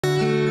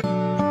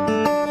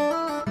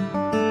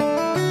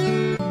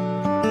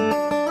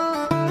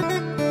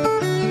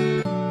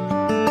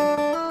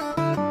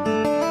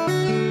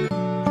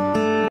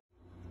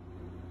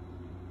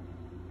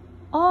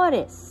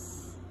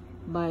Otis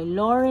by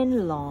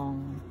Loren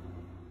Long.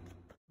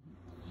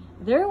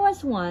 There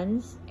was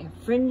once a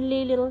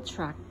friendly little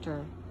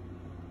tractor.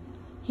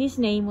 His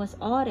name was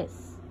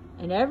Otis,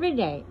 and every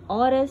day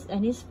Otis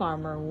and his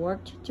farmer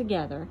worked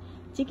together,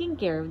 taking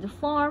care of the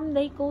farm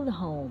they called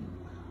home.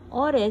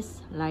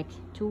 Otis liked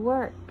to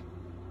work.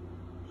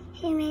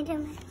 He made a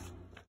mess.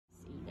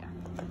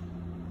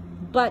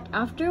 But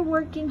after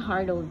working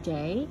hard all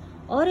day,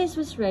 Otis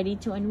was ready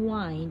to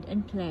unwind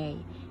and play.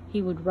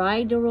 He would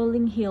ride the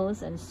rolling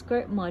hills and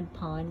skirt mud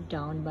pond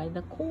down by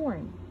the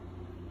corn.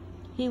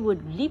 He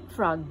would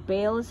leapfrog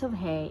bales of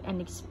hay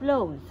and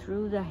explode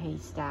through the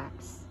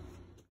haystacks.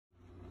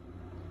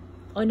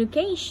 On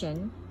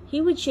occasion,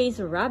 he would chase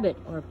a rabbit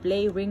or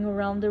play ring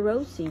around the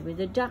rosy with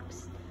the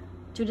ducks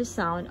to the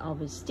sound of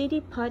his steady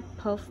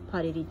putt-puff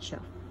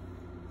puttity-chuff.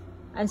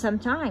 And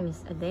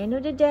sometimes, at the end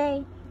of the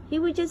day, he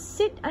would just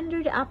sit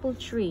under the apple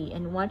tree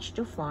and watch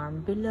the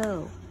farm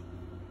below.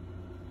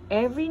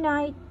 Every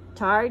night,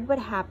 tired but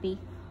happy,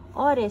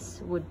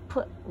 Otis would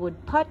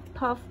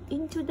putt-puff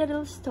into the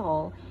little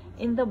stall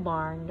in the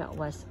barn that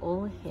was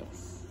all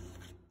his.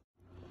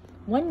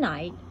 One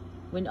night,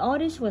 when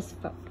Otis was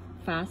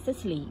fast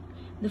asleep,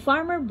 the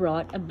farmer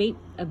brought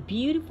a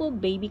beautiful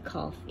baby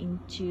calf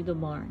into the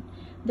barn.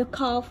 The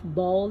calf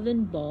bawled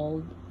and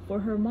bawled for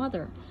her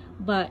mother,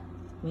 but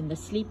when the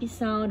sleepy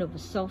sound of a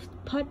soft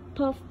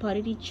putt-puff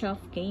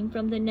puttity-chuff came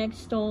from the next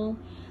stall,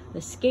 the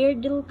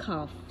scared little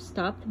calf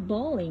stopped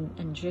bawling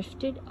and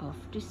drifted off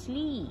to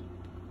sleep.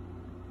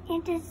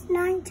 It is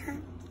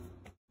nighttime.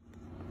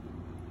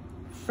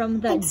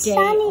 From that day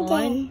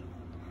on,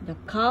 the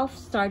calf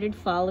started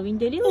following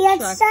the little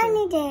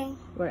tractor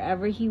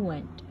wherever he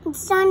went. It's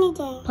sunny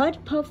day.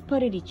 Putt-puff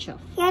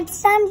puttity-chuff. Yeah, it's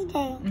sunny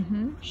day.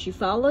 She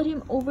followed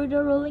him over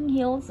the rolling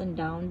hills and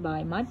down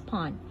by Mud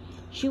Pond.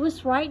 She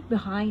was right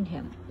behind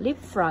him,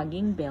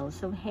 leapfrogging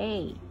bales of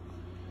hay.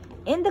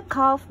 And the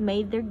calf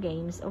made their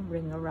games of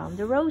ring around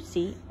the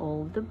rosy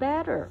all the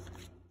better.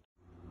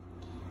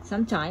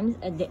 Sometimes,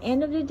 at the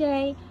end of the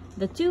day,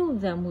 the two of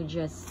them would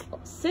just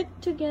sit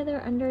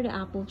together under the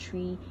apple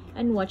tree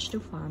and watch the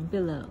farm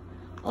below.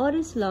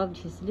 Otis loved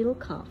his little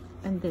calf,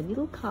 and the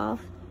little calf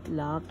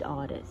loved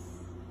Otis.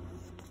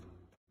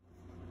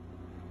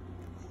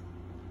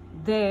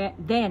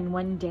 Then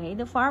one day,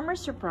 the farmer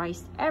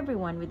surprised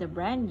everyone with a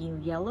brand new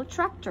yellow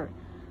tractor.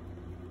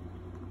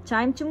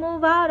 "Time to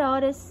move out,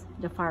 Otis,"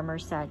 the farmer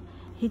said.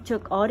 He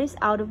took Otis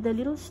out of the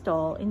little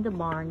stall in the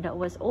barn that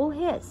was all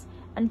his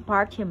and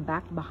parked him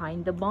back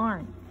behind the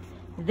barn.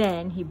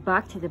 Then he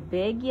backed the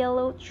big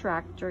yellow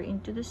tractor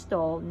into the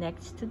stall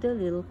next to the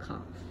little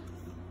calf.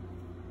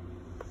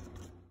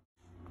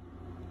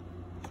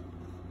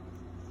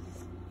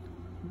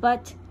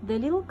 But the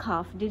little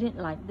calf didn't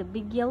like the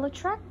big yellow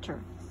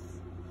tractor.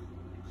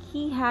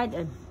 He had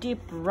a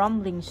deep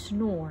rumbling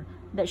snore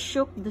that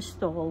shook the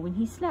stall when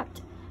he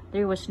slept.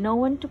 There was no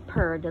one to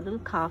purr the little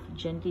calf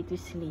gently to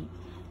sleep,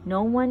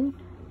 no one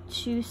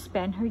to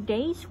spend her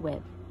days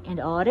with. And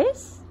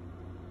Otis?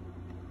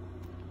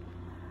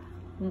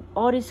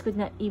 Otis could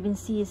not even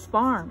see his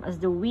farm as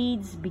the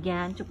weeds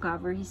began to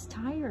cover his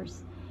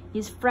tires.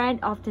 His friend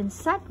often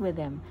sat with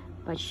him,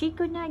 but she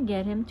could not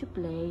get him to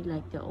play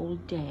like the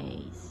old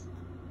days.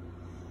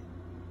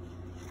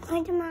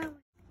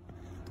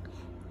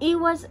 It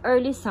was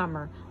early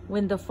summer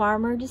when the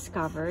farmer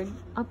discovered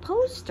a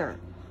poster.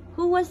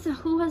 Who has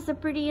the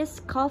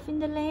prettiest calf in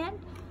the land?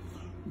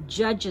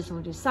 Judges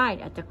will decide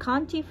at the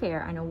county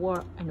fair and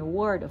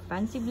award a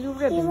fancy blue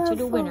ribbon to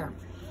the winner.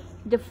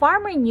 The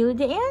farmer knew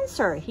the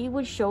answer. He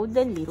would show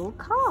the little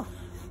calf.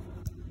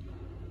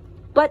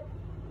 But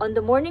on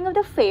the morning of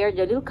the fair,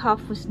 the little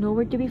calf was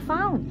nowhere to be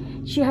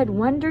found. She had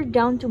wandered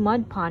down to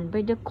Mud Pond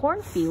by the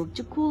cornfield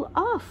to cool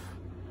off.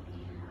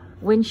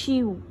 When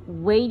she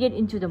waded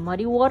into the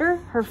muddy water,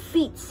 her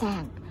feet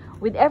sank.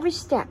 With every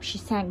step, she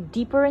sank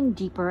deeper and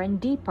deeper and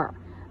deeper.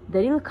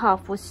 The little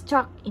calf was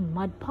stuck in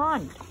Mud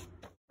Pond.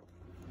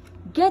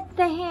 "Get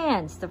the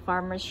hands!" the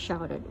farmer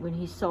shouted when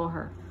he saw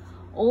her.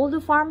 All the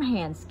farm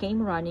hands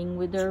came running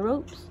with their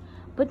ropes,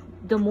 but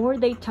the more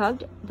they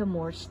tugged, the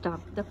more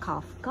stuck the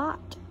calf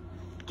got.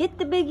 "Get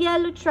the big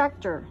yellow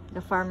tractor!"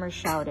 the farmer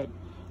shouted.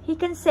 "He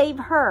can save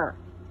her!"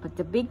 But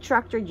the big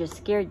tractor just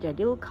scared the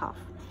little calf.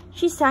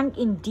 She sank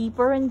in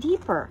deeper and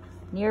deeper.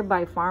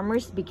 Nearby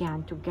farmers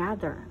began to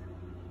gather.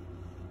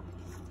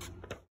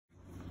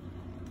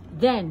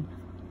 "Then,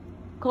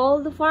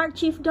 call the fire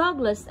chief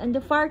Douglas and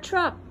the fire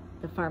truck,"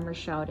 the farmer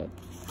shouted.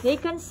 "They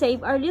can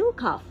save our little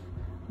calf."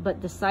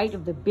 But the sight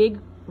of the big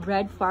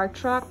red fire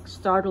truck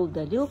startled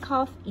the little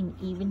calf in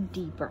even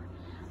deeper.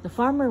 The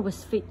farmer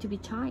was fit to be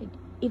tied.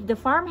 If the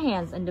farm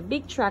hands and the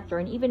big tractor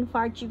and even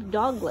fire chief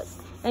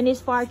Douglas and his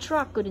fire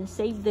truck couldn't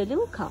save the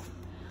little calf,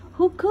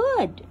 who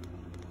could?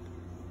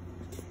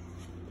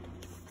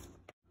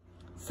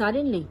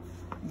 Suddenly,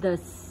 the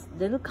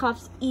little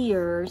calf's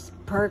ears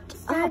perked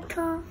up.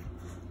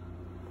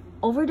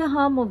 Over the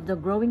hum of the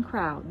growing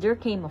crowd, there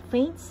came a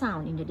faint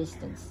sound in the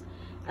distance,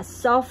 a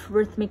soft,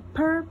 rhythmic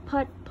purr,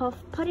 putt,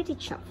 puff,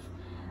 puttity-chuff.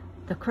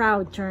 The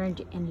crowd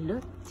turned and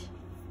looked.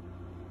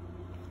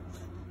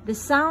 The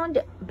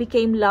sound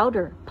became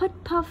louder.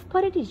 Put puff,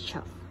 puttity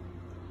chuff.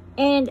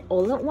 And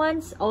all at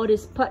once,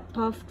 Otis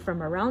put-puffed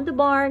from around the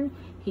barn.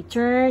 He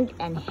turned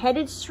and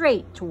headed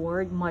straight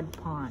toward Mud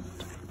Pond.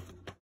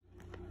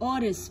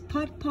 Otis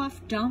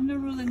put-puffed down the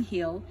rolling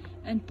hill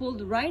and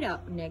pulled right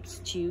up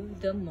next to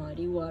the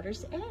muddy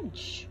water's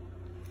edge.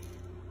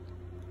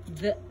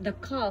 The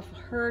calf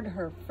heard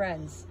her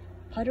friend's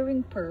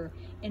puttering purr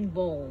and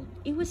bawled.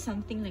 It was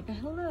something like a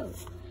hello.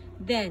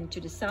 Then,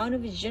 to the sound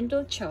of his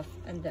gentle chuff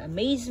and the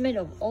amazement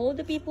of all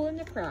the people in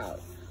the crowd,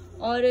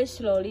 Otis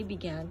slowly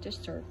began to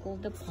circle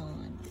the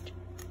pond.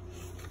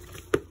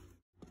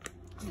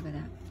 Look at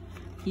that.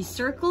 He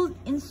circled,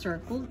 and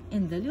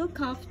the little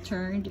calf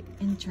turned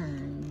and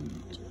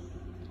turned,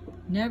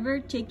 never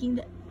taking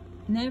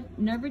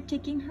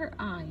her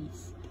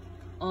eyes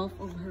off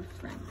of her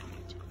friend.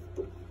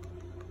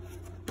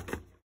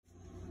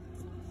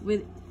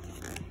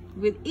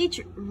 With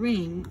each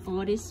ring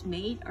Otis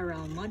made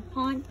around Mud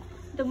Pond,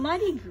 the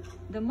muddy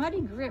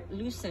grip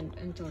loosened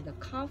until the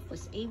calf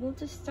was able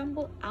to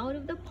stumble out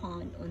of the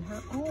pond on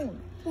her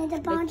own.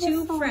 The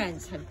two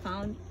friends had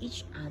found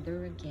each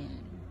other again.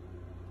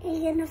 It's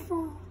gonna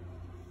fall.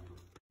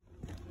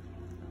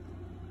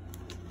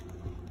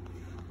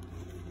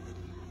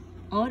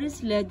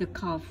 Otis led the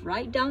calf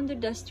right down the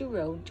dusty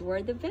road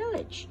toward the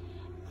village.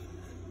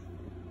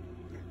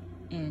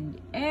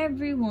 And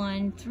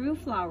everyone threw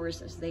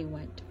flowers as they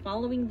went,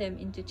 following them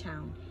into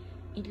town.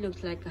 It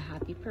looked like a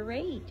happy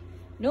parade.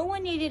 No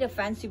one needed a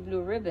fancy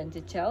blue ribbon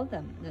to tell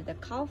them that the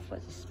calf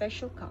was a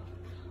special calf.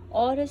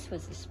 Otis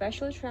was a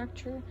special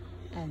tractor,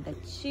 and the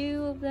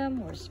two of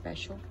them were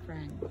special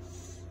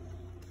friends.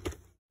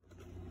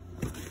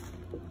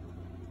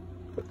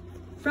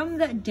 From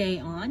that day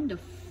on, the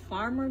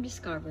farmer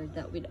discovered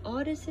that with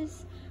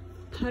Otis's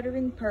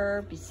puttering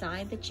purr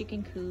beside the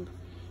chicken coop,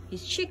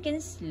 his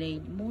chickens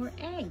laid more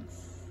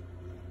eggs.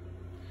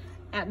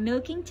 At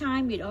milking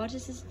time, with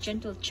Otis's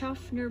gentle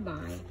chuff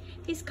nearby,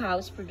 his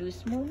cows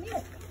produced more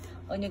milk.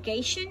 On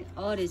occasion,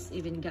 Otis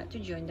even got to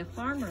join the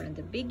farmer and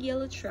the big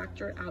yellow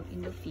tractor out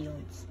in the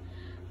fields.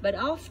 But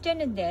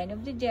often at the end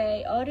of the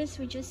day, Otis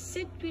would just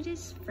sit with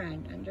his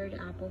friend under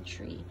the apple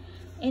tree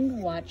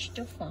and watch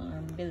the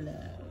farm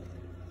below.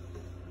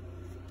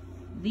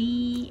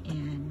 The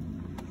end.